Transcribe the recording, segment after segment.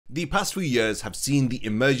The past few years have seen the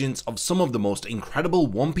emergence of some of the most incredible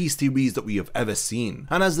One Piece theories that we have ever seen,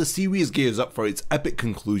 and as the series gears up for its epic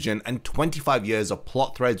conclusion and 25 years of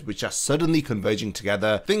plot threads which are suddenly converging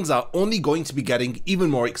together, things are only going to be getting even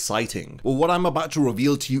more exciting. Well, what I'm about to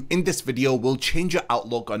reveal to you in this video will change your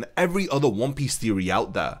outlook on every other One Piece theory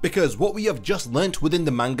out there, because what we have just learnt within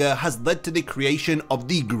the manga has led to the creation of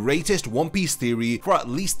the greatest One Piece theory for at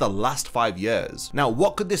least the last 5 years. Now,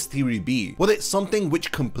 what could this theory be? Well, it's something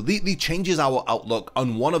which completely changes our outlook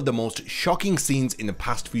on one of the most shocking scenes in the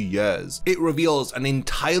past few years. It reveals an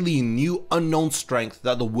entirely new unknown strength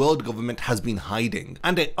that the world government has been hiding,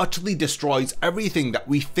 and it utterly destroys everything that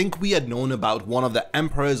we think we had known about one of the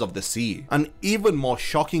emperors of the sea. And even more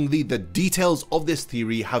shockingly, the details of this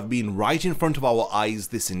theory have been right in front of our eyes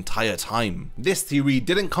this entire time. This theory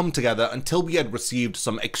didn't come together until we had received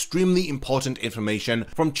some extremely important information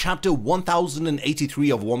from chapter 1083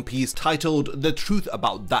 of One Piece titled The Truth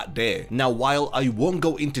About That Day. Now, while I won't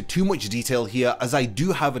go into too much detail here, as I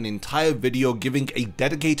do have an entire video giving a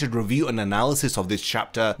dedicated review and analysis of this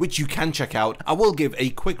chapter which you can check out, I will give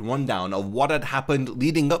a quick rundown of what had happened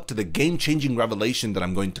leading up to the game-changing revelation that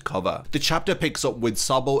I'm going to cover. The chapter picks up with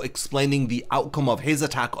Sabo explaining the outcome of his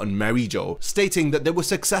attack on Merijo, stating that they were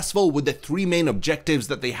successful with the 3 main objectives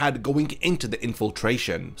that they had going into the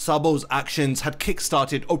infiltration. Sabo's actions had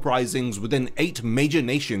kick-started uprisings within 8 major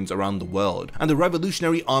nations around the world, and the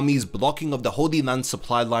revolutionary army's blocking of the Holy Land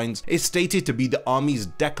supply lines is stated to be the army's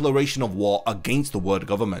declaration of war against the world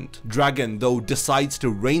government. Dragon, though, decides to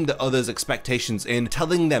rein the others' expectations in,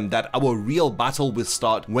 telling them that our real battle will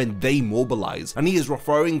start when they mobilize, and he is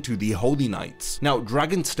referring to the Holy Knights. Now,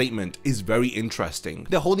 Dragon's statement is very interesting.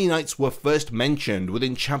 The Holy Knights were first mentioned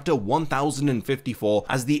within chapter 1054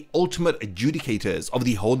 as the ultimate adjudicators of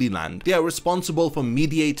the Holy Land. They are responsible for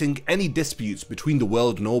mediating any disputes between the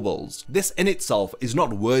world nobles. This in itself is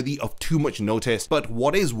not worthy of too much notice, but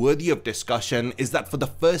what is worthy of discussion is that for the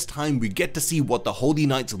first time we get to see what the Holy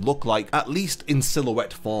Knights look like, at least in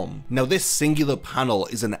silhouette form. Now, this singular panel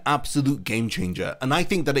is an absolute game changer, and I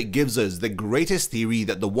think that it gives us the greatest theory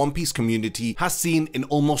that the One Piece community has seen in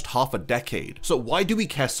almost half a decade. So why do we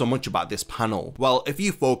care so much about this panel? Well, if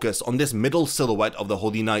you focus on this middle silhouette of the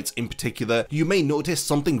Holy Knights in particular, you may notice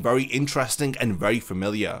something very interesting and very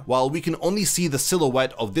familiar. While we can only see the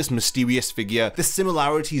silhouette of this mysterious figure, the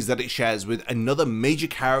similarities that it shares with another major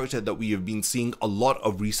character that we have been seeing a lot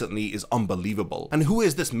of recently is unbelievable. And who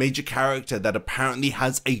is this major character that apparently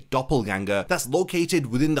has a doppelganger that's located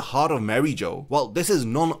within the heart of Merijo? Well, this is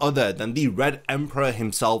none other than the Red Emperor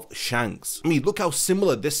himself, Shanks. I mean, look how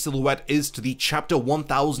similar this silhouette is to the chapter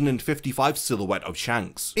 1055 silhouette of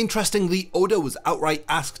Shanks. Interestingly, Oda was outright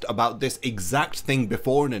asked about this exact thing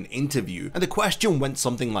before in an interview, and the question went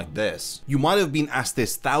something like this. You might have been asked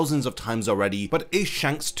this thousands of times already, but is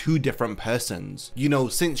Shanks 2 different persons? You know,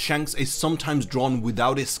 since Shanks is sometimes drawn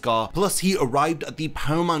without his scar, plus he arrived at the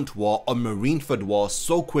Paramount War or Marineford War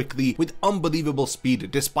so quickly with unbelievable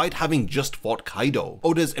speed despite having just fought Kaido.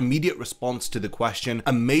 Oda's immediate response to the question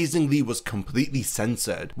amazingly was completely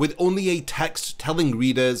censored, with only a text telling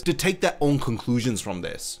readers to take their own conclusions from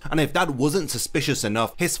this. And if that wasn't suspicious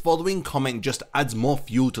enough, his following comment just adds more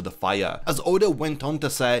fuel to the fire, as Oda went on to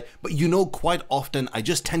say, "But you know, quite often I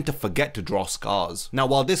just tend to forget to draw scars." Now,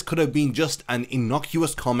 while this could have been just an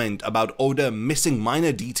innocuous comment about Oda missing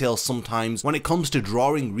minor details sometimes when it comes to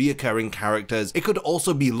drawing reoccurring characters, it could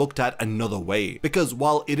also be looked at another way, because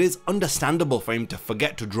while it is understandable for him to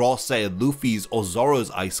forget to draw, say, Luffy's or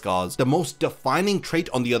Zoro's eye scars, the most defining trait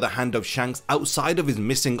on the other hand of Shanks outside of his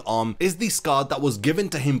missing arm is the scar that was given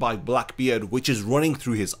to him by Blackbeard, which is running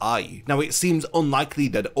through his eye. Now, it seems unlikely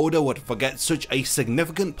that Oda would forget such a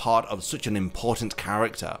significant part of such an important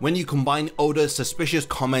character. When you combine Oda's suspicious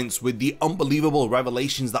comments with the unbelievable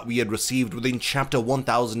revelations that we had received within chapter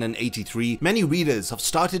 1083, many readers have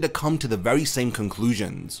started to come to the very same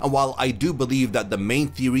conclusions. And while I do believe that the main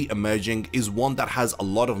theory emerging is one that has a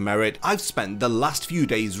lot of merit, I've spent the last few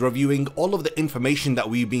days reviewing all of the information that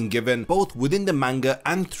we've been given, both within the manga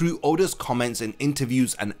and through Oda's comments in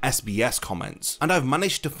interviews and SBS comments, and I've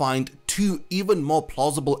managed to find 2 even more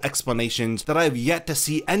plausible explanations that I have yet to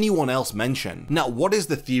see anyone else mention. Now, what is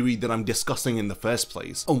the theory that I'm discussing in the first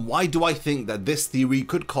place, and why do I think that this theory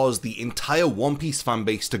could cause the entire One Piece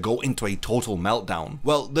fanbase to go into a total meltdown?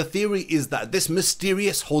 Well, the theory is that this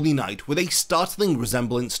mysterious Holy Knight with a startling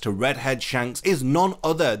resemblance to Red Haired Shanks is none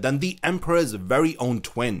other than the Emperor's very own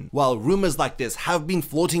twin. While rumors like this have been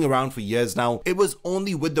floating around for years now, it was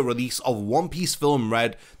only with the release of One Piece Film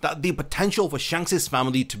Red that the potential for Shanks'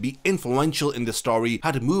 family to be influenced influential in the story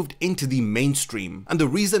had moved into the mainstream, and the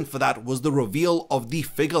reason for that was the reveal of the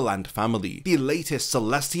Figureland family, the latest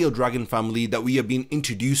celestial dragon family that we have been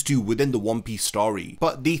introduced to within the One Piece story.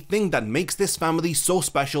 But the thing that makes this family so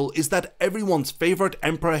special is that everyone's favorite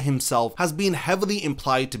emperor himself has been heavily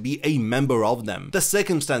implied to be a member of them. The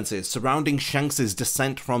circumstances surrounding Shanks'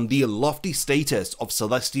 descent from the lofty status of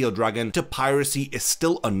celestial dragon to piracy is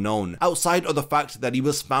still unknown, outside of the fact that he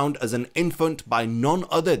was found as an infant by none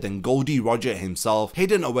other than Goldie Roger himself,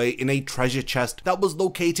 hidden away in a treasure chest that was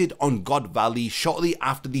located on God Valley shortly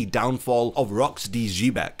after the downfall of Rox D.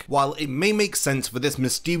 Zebek. While it may make sense for this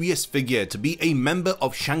mysterious figure to be a member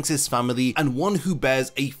of Shanks' family and one who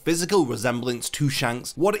bears a physical resemblance to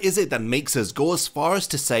Shanks, what is it that makes us go as far as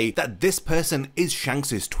to say that this person is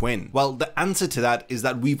Shanks' twin? Well, the answer to that is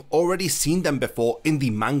that we've already seen them before in the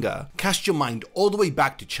manga. Cast your mind all the way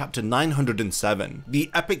back to chapter 907, the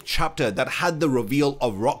epic chapter that had the reveal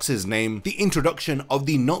of Rox's name, the introduction of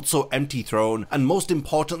the not-so-empty throne, and most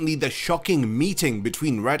importantly the shocking meeting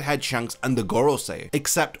between Red Haired Shanks and the Gorosei.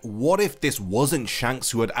 Except, what if this wasn't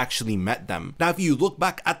Shanks who had actually met them? Now if you look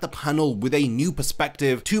back at the panel with a new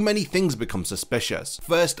perspective, too many things become suspicious.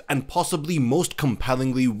 First, and possibly most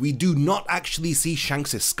compellingly, we do not actually see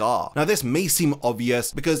Shanks' scar. Now this may seem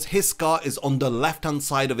obvious because his scar is on the left hand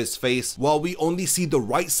side of his face, while we only see the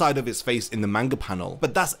right side of his face in the manga panel.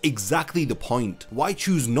 But that's exactly the point. Why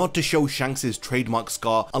choose not to show Shanks' trademark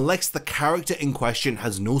scar unless the character in question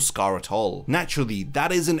has no scar at all? Naturally,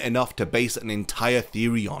 that isn't enough to base an entire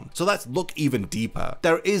theory on, so let's look even deeper.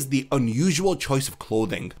 There is the unusual choice of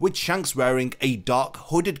clothing, with Shanks wearing a dark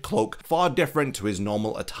hooded cloak far different to his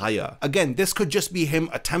normal attire. Again, this could just be him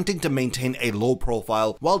attempting to maintain a low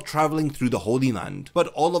profile while traveling through the Holy Land, but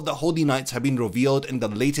all of the Holy Knights have been revealed in the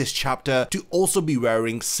latest chapter to also be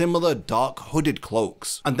wearing similar dark hooded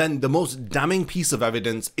cloaks. And then the most damning piece of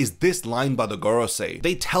evidence is this line by the Gorosei.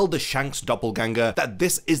 They tell the Shanks doppelganger that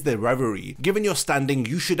this is their reverie. Given your standing,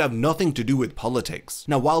 you should have nothing to do with politics.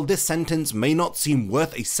 Now while this sentence may not seem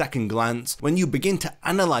worth a second glance, when you begin to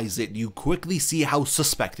analyze it, you quickly see how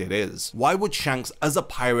suspect it is. Why would Shanks as a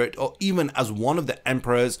pirate or even as one of the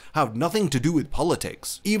emperors have nothing to do with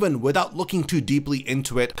politics? Even without looking too deeply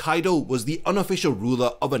into it, Kaido was the unofficial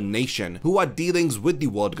ruler of a nation who had dealings with the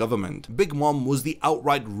world government. Big Mom was the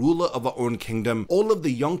outright ruler of her own kingdom. All of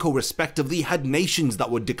the Yonko respectively had nations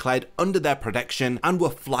that were declared under their protection and were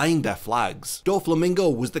flying their flags.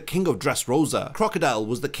 Doflamingo was the king of Dressrosa, Crocodile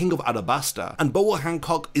was the king of Alabasta, and Boa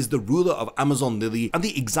Hancock is the ruler of Amazon Lily, and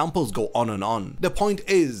the examples go on and on. The point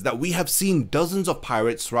is that we have seen dozens of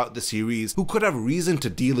pirates throughout the series who could have reason to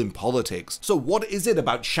deal in politics, so what is it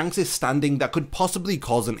about Shanks' standing that could possibly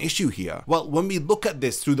cause an issue here? Well, when we look at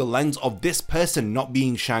this through the lens of this person not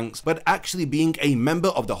being Shanks, but actually being a member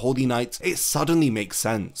of the Holy Knights, it suddenly makes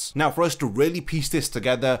sense. Now for us to really piece this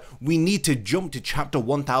together, we need to jump to chapter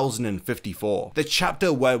 1054, the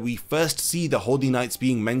chapter where we first see the Holy Knights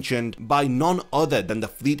being mentioned by none other than the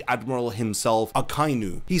Fleet Admiral himself,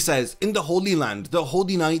 Akainu. He says, in the Holy Land, the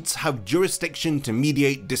Holy Knights have jurisdiction to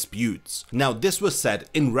mediate disputes. Now this was said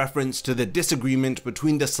in reference to the disagreement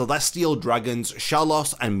between the celestial dragons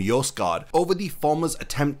Shalos and Miosgard over the former's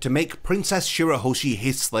attempt to make Princess Shirahoshi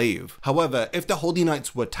his slave. However, if the Holy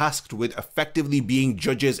Knights were tasked with effectively being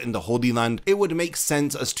judges in the Holy Land, it would make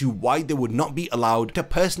sense as to why they would not be allowed to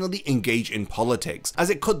personally engage in politics, as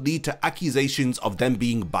it could lead to accusations of them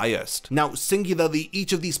being biased. Now singularly,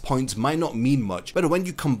 each of these points might not mean much, but when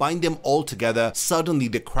you combine them all together, suddenly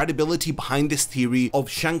the credibility behind this theory of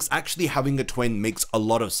Shanks actually having a twin makes a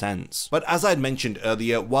lot of sense. But as I had mentioned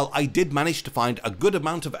earlier, while I did manage to find a good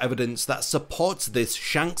amount of evidence that supports this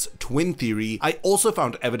Shanks twin theory, I also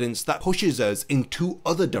found evidence that pushes us in two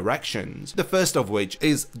other directions. The first of which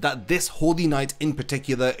is that this Holy Knight in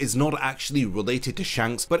particular is not actually related to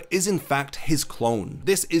Shanks, but is in fact his clone.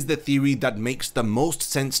 This is the theory that makes the most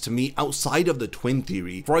sense to me outside of the twin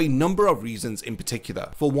theory, for a number of reasons in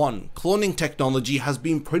particular. For one, cloning technology has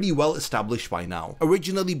been pretty well established by now,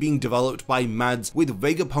 originally being developed by Mads with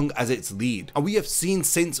Vegapunk as its lead, and we have seen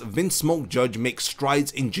since Vince Smoke Judge make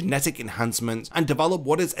strides in genetic enhancements and develop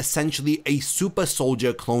what is essentially a super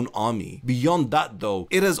soldier clone army. Beyond that though,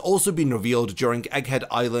 it has also been revealed during Egghead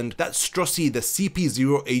Island that Strussie, the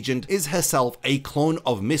CP0 agent, is herself a clone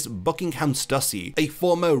of Miss Buckingham Stussy, a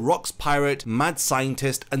former Rox pirate, mad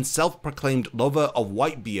scientist, and self-proclaimed lover of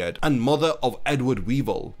Whitebeard, and mother of Edward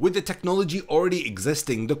Weevil. With the technology already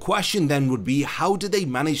existing, the question then would be, how did they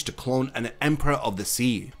manage to clone an Emperor of the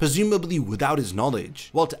Sea, presumably without his knowledge?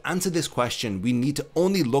 Well, to answer this question, we need to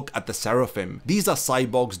only look at the Seraphim. These are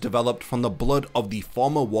cyborgs developed from the blood of the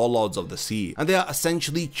former warlords of the sea, and they are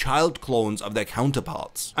essentially child clones of their counterparts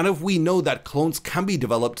counterparts. And if we know that clones can be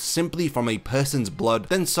developed simply from a person's blood,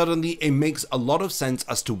 then suddenly it makes a lot of sense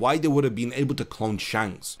as to why they would have been able to clone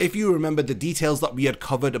Shanks. If you remember the details that we had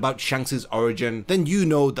covered about Shanks' origin, then you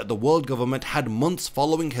know that the world government had months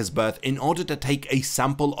following his birth in order to take a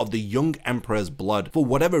sample of the young emperor's blood for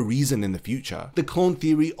whatever reason in the future. The clone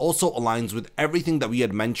theory also aligns with everything that we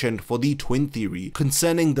had mentioned for the twin theory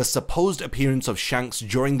concerning the supposed appearance of Shanks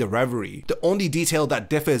during the reverie. The only detail that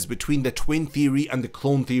differs between the twin theory and the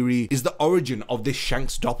clone theory is the origin of this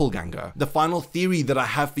Shanks doppelganger. The final theory that I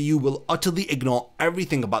have for you will utterly ignore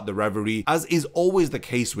everything about the reverie, as is always the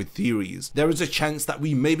case with theories. There is a chance that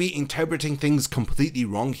we may be interpreting things completely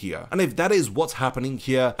wrong here, and if that is what's happening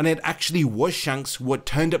here, and it actually was Shanks who had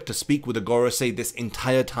turned up to speak with the Gorosei this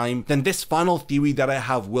entire time, then this final theory that I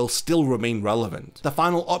have will still remain relevant. The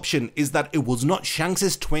final option is that it was not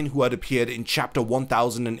Shanks' twin who had appeared in chapter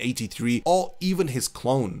 1083 or even his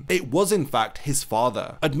clone. It was in fact his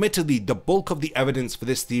father. Admittedly, the bulk of the evidence for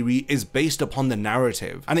this theory is based upon the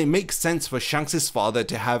narrative, and it makes sense for Shanks' father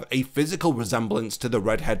to have a physical resemblance to the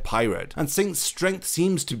red-haired pirate, and since strength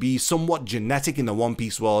seems to be somewhat genetic in the One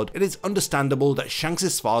Piece world, it is understandable that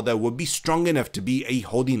Shanks' father would be strong enough to be a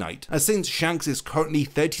holy knight. And since Shanks is currently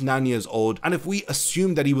 39 years old, and if we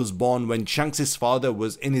assume that he was born when Shanks' father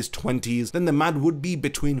was in his 20s, then the man would be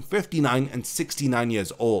between 59 and 69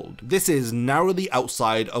 years old. This is narrowly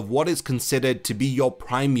outside of what is considered to be your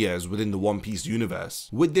prime years within the One Piece universe.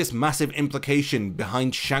 With this massive implication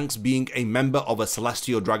behind Shanks being a member of a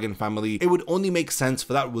celestial dragon family, it would only make sense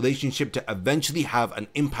for that relationship to eventually have an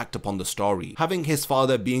impact upon the story. Having his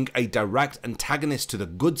father being a direct antagonist to the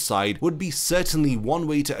good side would be certainly one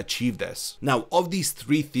way to achieve this. Now, of these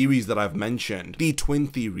three theories that I've mentioned, the twin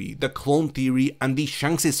theory, the clone theory, and the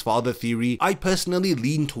Shanks' father theory, I personally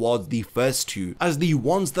lean towards the first two as the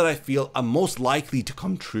ones that I feel are most likely to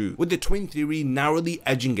come true, with the twin theory narrowly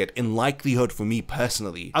edging it in likelihood for me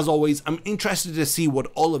personally. As always, I'm interested to see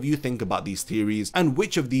what all of you think about these theories, and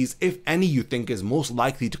which of these, if any, you think is most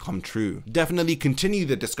likely to come true. Definitely continue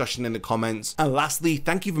the discussion in the comments, and lastly,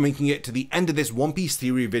 thank you for making it to the end of this One Piece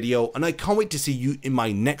theory video, and I can't wait to see you in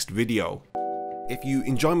my next video. If you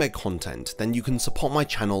enjoy my content, then you can support my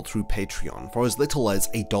channel through Patreon for as little as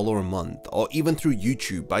 $1 a month, or even through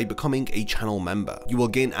YouTube by becoming a channel member. You will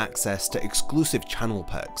gain access to exclusive channel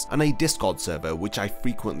perks and a Discord server which I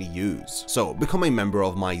frequently use. So become a member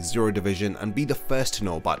of my Zero Division and be the first to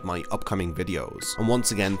know about my upcoming videos. And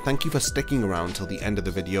once again, thank you for sticking around till the end of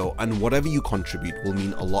the video, and whatever you contribute will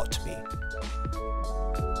mean a lot to me.